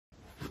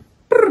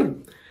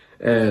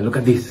Look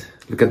at this.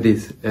 Look at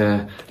this.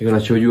 I'm gonna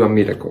show you a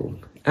miracle.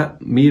 A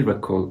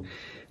miracle.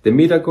 The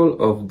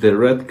miracle of the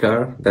red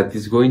card that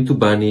is going to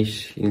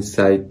vanish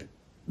inside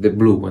the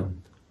blue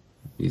one.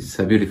 It's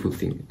a beautiful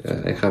thing.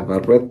 I have a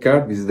red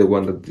card. This is the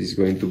one that is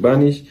going to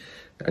vanish,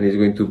 and it's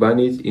going to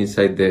vanish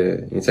inside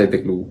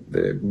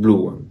the blue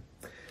one.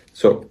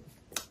 So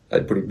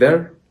I put it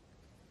there.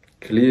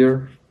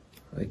 Clear.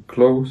 I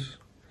close.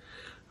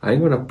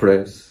 I'm gonna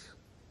press.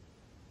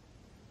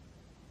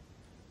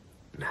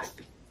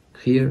 Nothing.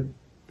 Here,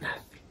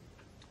 nothing.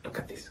 Look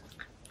at this.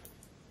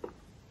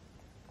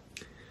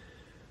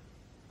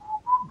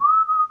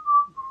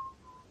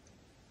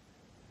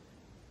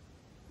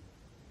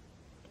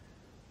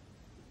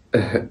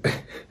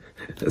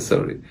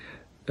 Sorry.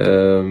 This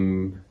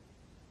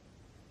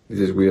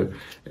is weird.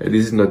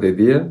 This is not the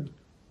idea.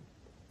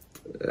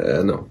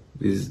 No.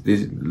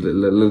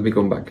 Let me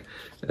come back.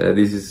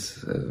 This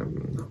is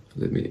no.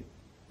 Let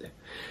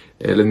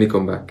me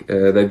come back.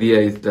 The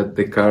idea is that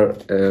the car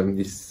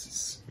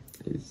is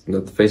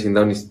not facing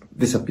down. It's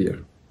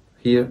disappear.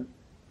 Here,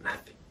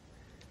 nothing.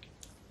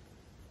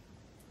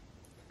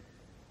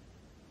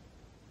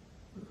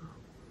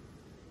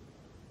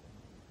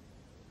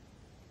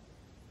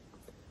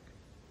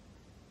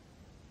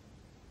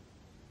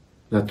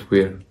 That's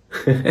weird.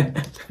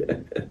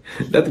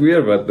 That's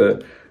weird,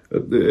 but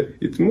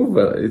it's moved.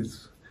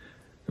 It's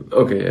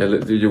okay.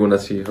 You wanna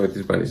see how it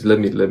is vanished? Let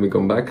me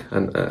come back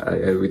and I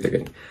do it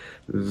again.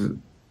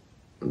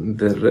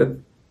 The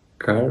red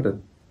card.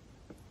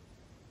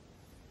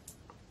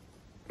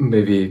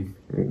 Maybe.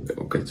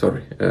 Okay,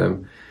 sorry.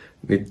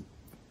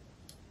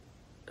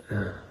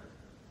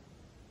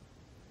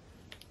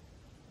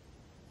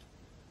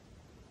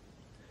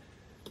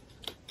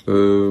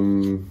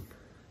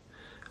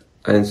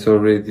 I'm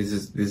sorry.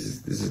 This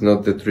is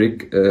not the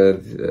trick.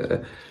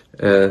 The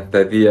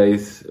idea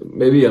is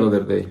maybe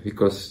another day,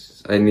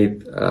 because I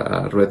need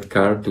a red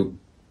card to.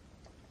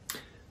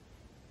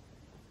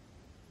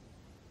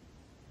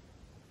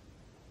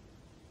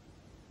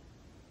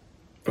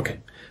 Okay.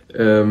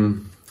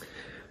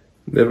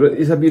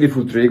 It's a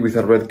beautiful trick with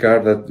a red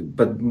card,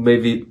 but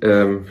maybe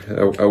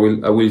I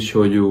will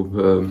show you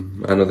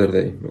another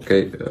day.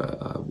 Okay.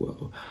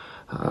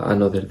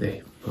 Another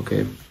day.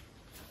 Okay.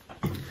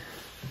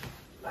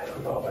 I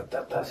don't know, but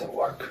that doesn't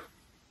work.